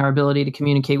internet and our ability to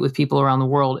communicate with people around the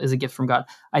world is a gift from God.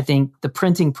 I think the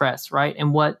printing press, right?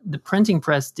 And what the printing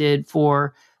press did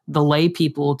for the lay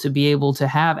people to be able to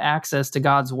have access to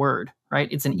God's word, right?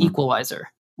 It's an equalizer.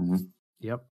 Mm-hmm.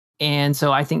 Yep. And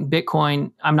so I think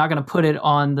Bitcoin, I'm not going to put it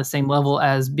on the same level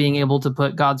as being able to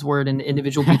put God's word in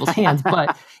individual people's hands,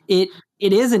 but it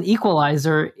is an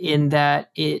equalizer in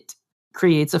that it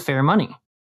creates a fair money.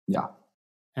 Yeah.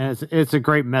 And it's a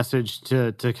great message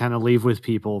to kind of leave with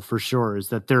people for sure, is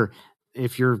that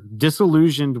if you're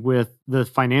disillusioned with the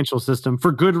financial system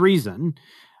for good reason,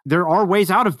 there are ways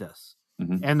out of this.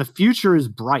 Mm-hmm. And the future is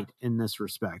bright in this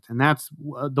respect. And that's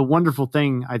the wonderful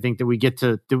thing, I think, that we get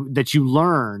that you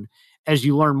learn as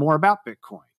you learn more about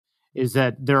Bitcoin, is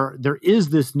that there is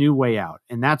this new way out.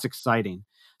 And that's exciting.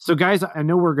 So guys, I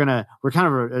know we're kind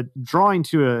of drawing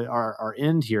to our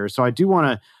end here. So I do want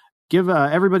to give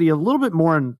everybody a little bit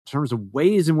more in terms of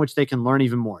ways in which they can learn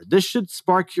even more. This should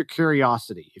spark your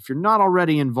curiosity. If you're not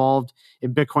already involved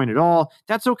in Bitcoin at all,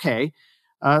 that's okay.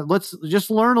 Let's just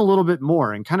learn a little bit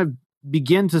more and kind of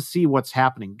begin to see what's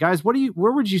happening. Guys,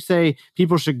 where would you say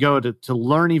people should go to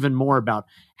learn even more about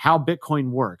how Bitcoin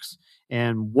works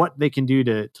and what they can do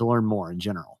to learn more in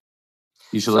general?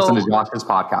 You should listen to Josh's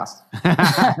podcast.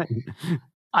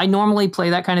 I normally play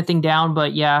that kind of thing down,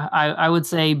 but yeah, I would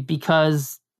say,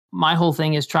 because my whole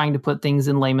thing is trying to put things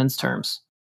in layman's terms,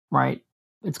 right?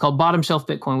 It's called bottom shelf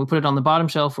Bitcoin. We put it on the bottom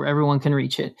shelf where everyone can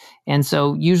reach it. And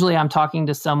so usually I'm talking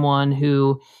to someone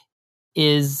who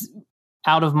is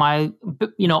out of my,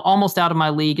 almost out of my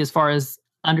league as far as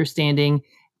understanding.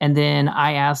 And then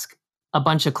I ask a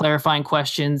bunch of clarifying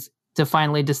questions to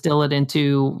finally distill it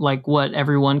into like what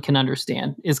everyone can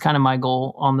understand, is kind of my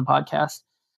goal on the podcast.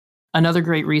 Another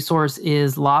great resource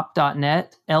is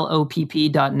lopp.net,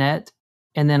 LOPP.net.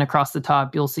 And then across the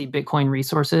top, you'll see Bitcoin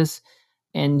resources.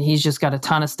 And he's just got a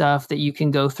ton of stuff that you can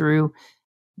go through.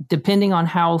 Depending on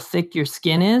how thick your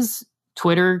skin is,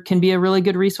 Twitter can be a really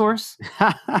good resource.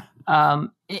 That's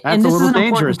and this a little is an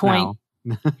dangerous important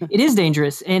point. It is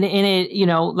dangerous. And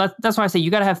it, that's why I say you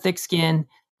got to have thick skin.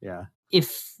 Yeah.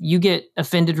 If you get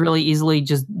offended really easily,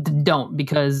 just don't,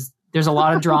 because there's a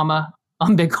lot of drama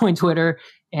on Bitcoin Twitter.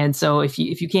 And so if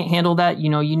you can't handle that,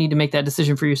 you need to make that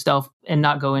decision for yourself and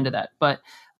not go into that. But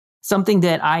something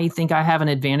that I think I have an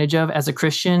advantage of as a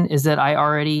Christian is that I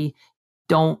already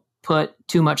don't put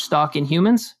too much stock in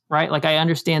humans, right? Like I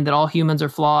understand that all humans are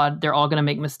flawed. They're all going to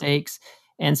make mistakes.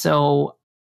 And so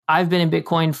I've been in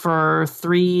Bitcoin for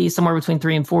somewhere between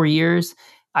 3 and 4 years.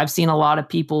 I've seen a lot of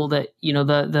people that,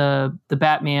 the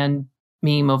Batman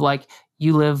meme of like,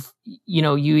 you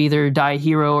either die a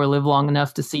hero or live long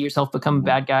enough to see yourself become a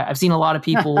bad guy. I've seen a lot of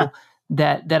people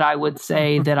that I would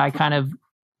say that I kind of,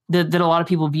 that a lot of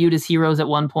people viewed as heroes at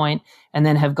one point and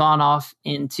then have gone off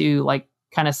into like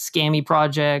kind of scammy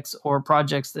projects or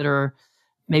projects that are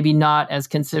maybe not as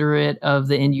considerate of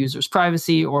the end user's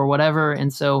privacy or whatever.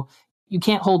 And so you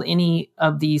can't hold any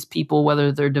of these people,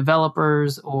 whether they're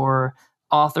developers or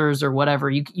authors or whatever,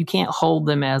 you can't hold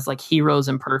them as like heroes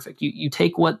and perfect. You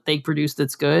take what they produce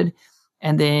that's good,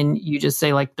 and then you just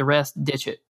say like the rest, ditch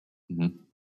it. Mm-hmm.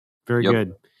 Very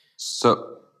good.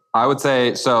 So I would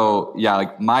say,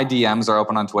 like my DMs are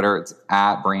open on Twitter. It's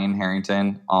at Brain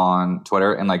Harrington on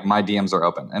Twitter. And like my DMs are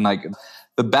open. And like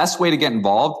the best way to get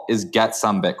involved is get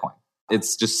some Bitcoin.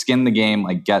 It's just skin the game,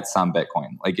 like get some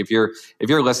Bitcoin. Like if you're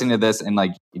listening to this and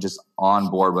like you're just on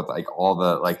board with like all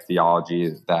the like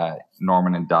theology that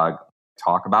Norman and Doug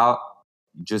talk about,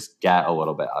 just get a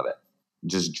little bit of it.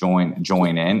 Just join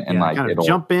in and like kind of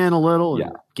jump in a little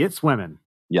and get swimming.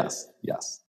 Yes.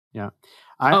 Yeah.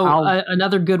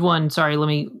 Another good one. Sorry, let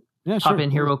me pop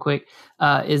in here real quick.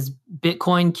 Is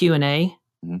Bitcoin Q&A,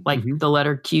 like the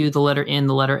letter Q, the letter N,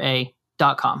 the letter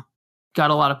A.com. Got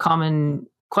a lot of common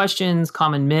questions,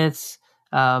 common myths,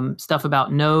 stuff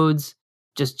about nodes,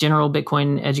 just general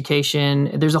Bitcoin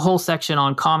education. There's a whole section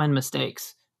on common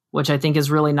mistakes, which I think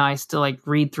is really nice to like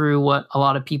read through what a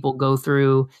lot of people go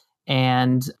through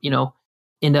and,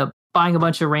 end up buying a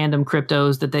bunch of random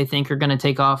cryptos that they think are going to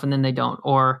take off and then they don't,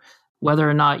 or whether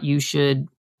or not you should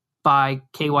buy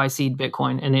KYC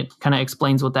Bitcoin, and it kind of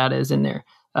explains what that is in there.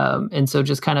 And so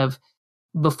just kind of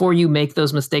before you make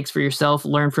those mistakes for yourself,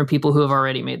 learn from people who have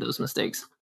already made those mistakes.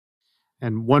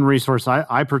 And one resource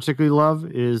I particularly love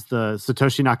is the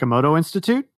Satoshi Nakamoto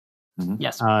Institute. Mm-hmm.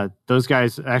 Yes. Those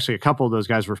guys, actually a couple of those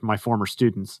guys were my former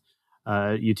students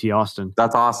at UT Austin.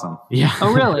 That's awesome. Yeah.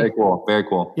 Oh, really? Very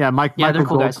cool. Yeah, Michael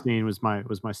cool Goldstein was my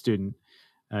student.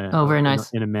 Very nice.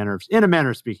 In a manner of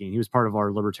speaking, he was part of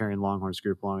our Libertarian Longhorns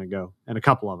group long ago, and a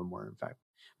couple of them were, in fact.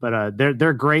 But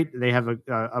they're great. They have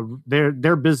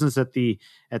their business at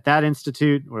that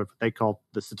institute, or what they call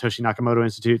the Satoshi Nakamoto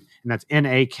Institute, and that's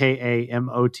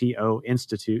NAKAMOTO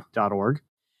Institute.org.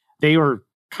 They are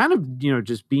kind of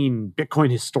just being Bitcoin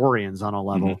historians on a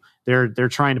level. Mm-hmm. They're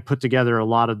trying to put together a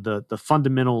lot of the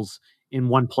fundamentals in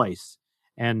one place,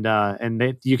 and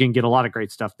you can get a lot of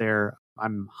great stuff there.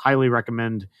 I'm highly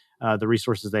recommend the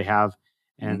resources they have,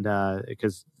 and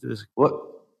because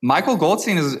Michael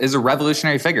Goldstein is a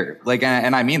revolutionary figure, like,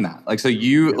 and I mean that, like, so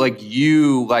you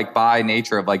by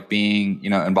nature of like being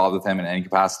involved with him in any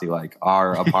capacity, like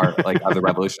are a part like of the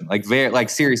revolution, like very like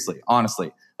seriously,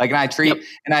 honestly, like,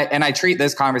 and I treat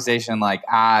this conversation like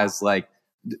as like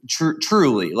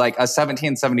truly like a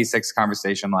 1776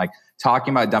 conversation, like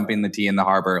talking about dumping the tea in the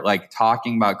harbor, like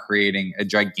talking about creating a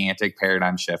gigantic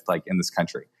paradigm shift like in this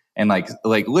country, and like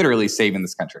literally saving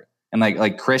this country, and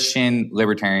like Christian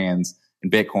libertarians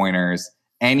and Bitcoiners,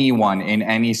 anyone in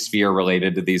any sphere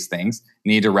related to these things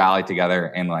need to rally together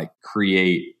and like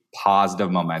create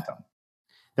positive momentum.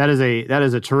 That is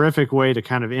a terrific way to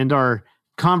kind of end our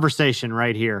conversation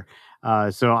right here.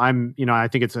 So I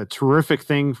think it's a terrific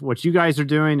thing what you guys are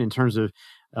doing in terms of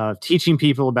teaching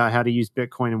people about how to use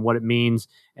Bitcoin and what it means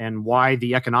and why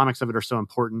the economics of it are so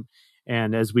important.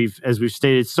 And as we've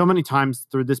stated so many times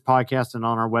through this podcast and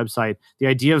on our website, the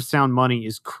idea of sound money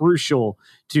is crucial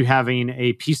to having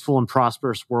a peaceful and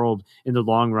prosperous world in the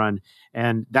long run.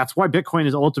 And that's why Bitcoin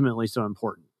is ultimately so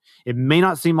important. It may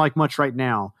not seem like much right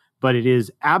now, but it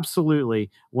is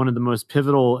absolutely one of the most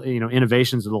pivotal,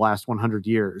 innovations of the last 100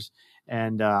 years.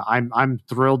 And I'm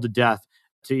thrilled to death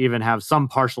to even have some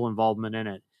partial involvement in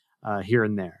it here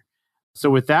and there.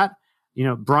 So with that,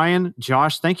 Brian,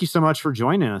 Josh, thank you so much for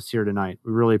joining us here tonight.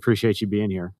 We really appreciate you being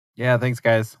here. Yeah, thanks,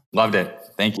 guys. Loved it.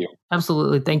 Thank you.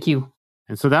 Absolutely. Thank you.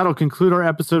 And so that'll conclude our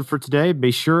episode for today. Be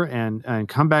sure and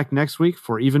come back next week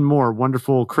for even more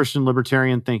wonderful Christian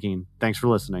libertarian thinking. Thanks for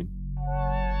listening.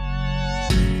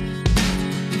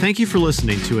 Thank you for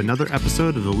listening to another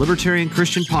episode of the Libertarian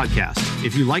Christian Podcast.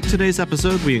 If you liked today's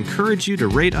episode, we encourage you to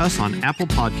rate us on Apple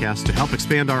Podcasts to help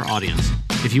expand our audience.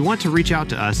 If you want to reach out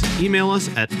to us, email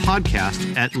us at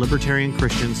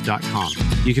podcast@libertarianchristians.com.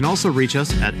 You can also reach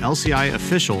us at LCI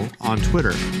Official on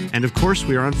Twitter. And of course,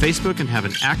 we are on Facebook and have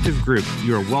an active group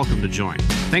you are welcome to join.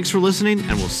 Thanks for listening,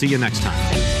 and we'll see you next time.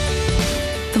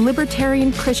 The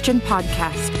Libertarian Christian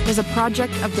Podcast is a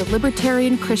project of the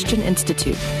Libertarian Christian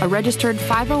Institute, a registered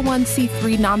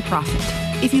 501c3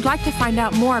 nonprofit. If you'd like to find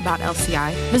out more about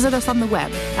LCI, visit us on the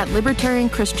web at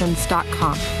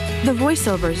libertarianchristians.com. The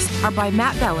voiceovers are by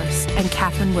Matt Bellis and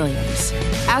Catherine Williams.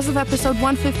 As of episode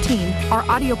 115, our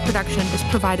audio production is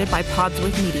provided by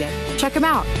Podsworth Media. Check them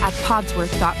out at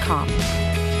podsworth.com.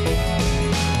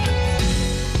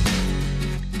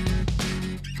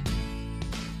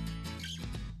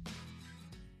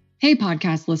 Hey,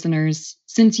 podcast listeners.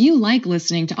 Since you like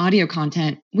listening to audio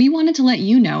content, we wanted to let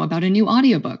you know about a new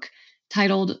audiobook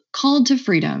titled Called to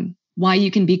Freedom: Why You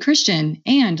Can Be Christian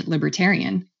and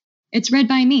Libertarian. It's read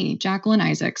by me, Jacqueline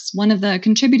Isaacs, one of the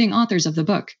contributing authors of the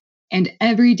book. and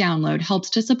every download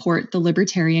helps to support the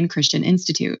Libertarian Christian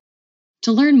Institute.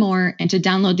 To learn more and to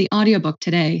download the audiobook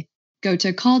today, go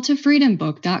to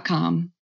calltofreedombook.com.